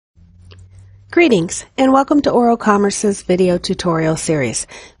Greetings, and welcome to OroCommerce's video tutorial series.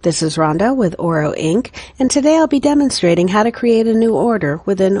 This is Rhonda with Oro Inc., and today I'll be demonstrating how to create a new order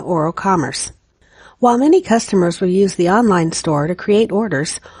within OroCommerce. While many customers will use the online store to create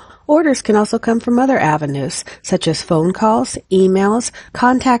orders, orders can also come from other avenues, such as phone calls, emails,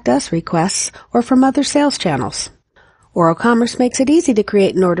 contact us requests, or from other sales channels. OroCommerce makes it easy to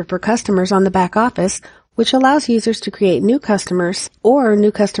create an order for customers on the back office, which allows users to create new customers or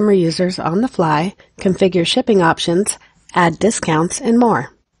new customer users on the fly, configure shipping options, add discounts, and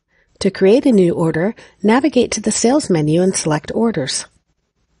more. To create a new order, navigate to the Sales menu and select Orders.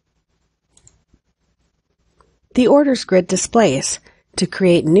 The Orders grid displays. To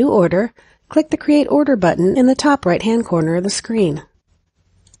create a new order, click the Create Order button in the top right-hand corner of the screen.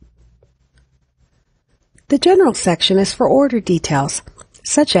 The General section is for order details,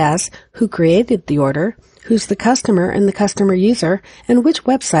 such as who created the order, who's the customer and the customer user, and which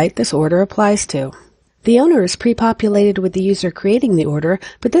website this order applies to. The owner is pre-populated with the user creating the order,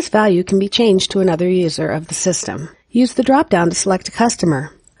 but this value can be changed to another user of the system. Use the drop-down to select a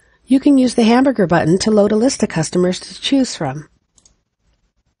customer. You can use the hamburger button to load a list of customers to choose from.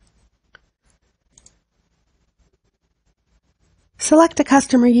 Select a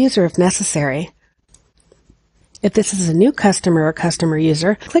customer user if necessary. If this is a new customer or customer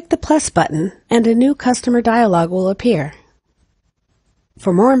user, click the plus button and a new customer dialog will appear.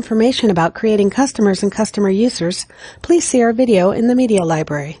 For more information about creating customers and customer users, please see our video in the media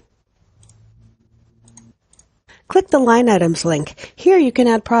library. Click the line items link. Here you can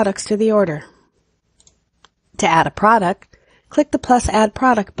add products to the order. To add a product, click the plus add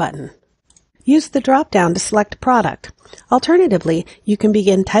product button. Use the drop-down to select product. Alternatively, you can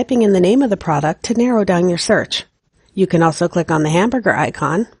begin typing in the name of the product to narrow down your search. You can also click on the hamburger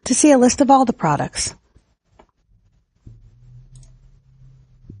icon to see a list of all the products.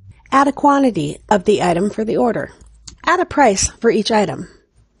 Add a quantity of the item for the order. Add a price for each item.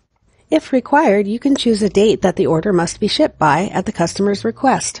 If required, you can choose a date that the order must be shipped by at the customer's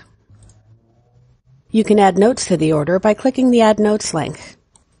request. You can add notes to the order by clicking the Add Notes link.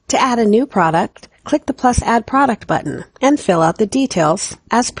 To add a new product, click the plus Add Product button and fill out the details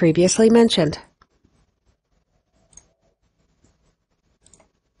as previously mentioned.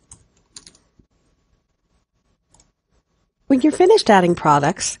 When you're finished adding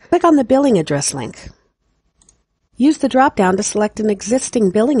products, click on the billing address link. Use the drop-down to select an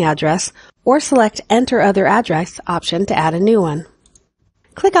existing billing address or select Enter Other Address option to add a new one.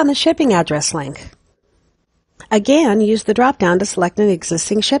 Click on the shipping address link. Again, use the drop-down to select an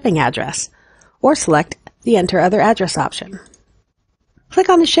existing shipping address or select the Enter Other Address option. Click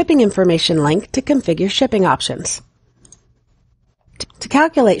on the shipping information link to configure shipping options. To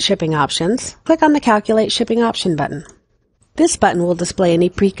calculate shipping options, click on the Calculate Shipping Option button. This button will display any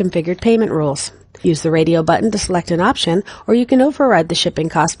pre-configured payment rules. Use the radio button to select an option, or you can override the shipping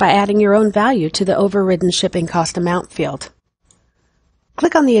cost by adding your own value to the overridden shipping cost amount field.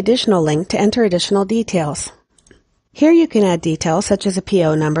 Click on the additional link to enter additional details. Here you can add details such as a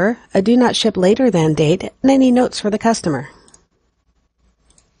PO number, a do not ship later than date, and any notes for the customer.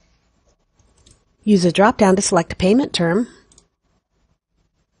 Use a drop-down to select a payment term.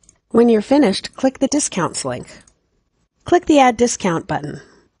 When you're finished, click the Discounts link. Click the Add Discount button.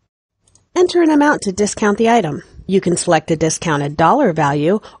 Enter an amount to discount the item. You can select a discounted dollar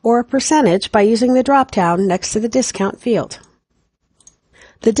value or a percentage by using the drop-down next to the discount field.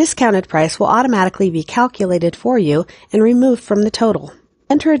 The discounted price will automatically be calculated for you and removed from the total.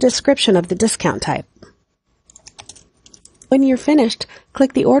 Enter a description of the discount type. When you're finished,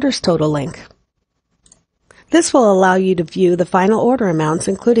 click the Orders Total link. This will allow you to view the final order amounts,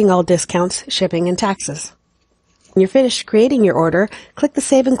 including all discounts, shipping, and taxes. When you're finished creating your order, click the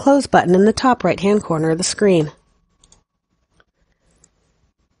Save and Close button in the top right-hand corner of the screen.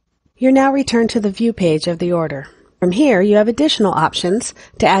 You're now returned to the View page of the order. From here, you have additional options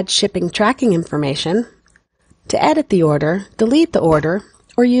to add shipping tracking information, to edit the order, delete the order,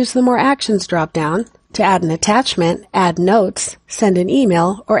 or use the More Actions drop-down to add an attachment, add notes, send an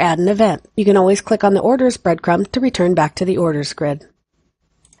email, or add an event. You can always click on the Orders breadcrumb to return back to the Orders grid.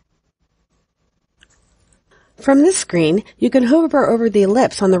 From this screen, you can hover over the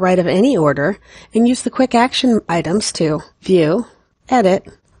ellipse on the right of any order and use the quick action items to view, edit,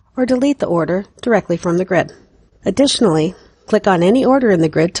 or delete the order directly from the grid. Additionally, click on any order in the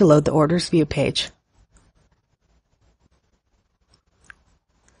grid to load the Orders View page.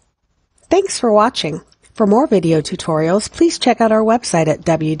 Thanks for watching. For more video tutorials, please check out our website at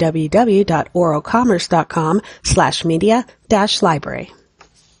www.orocommerce.com/media-library.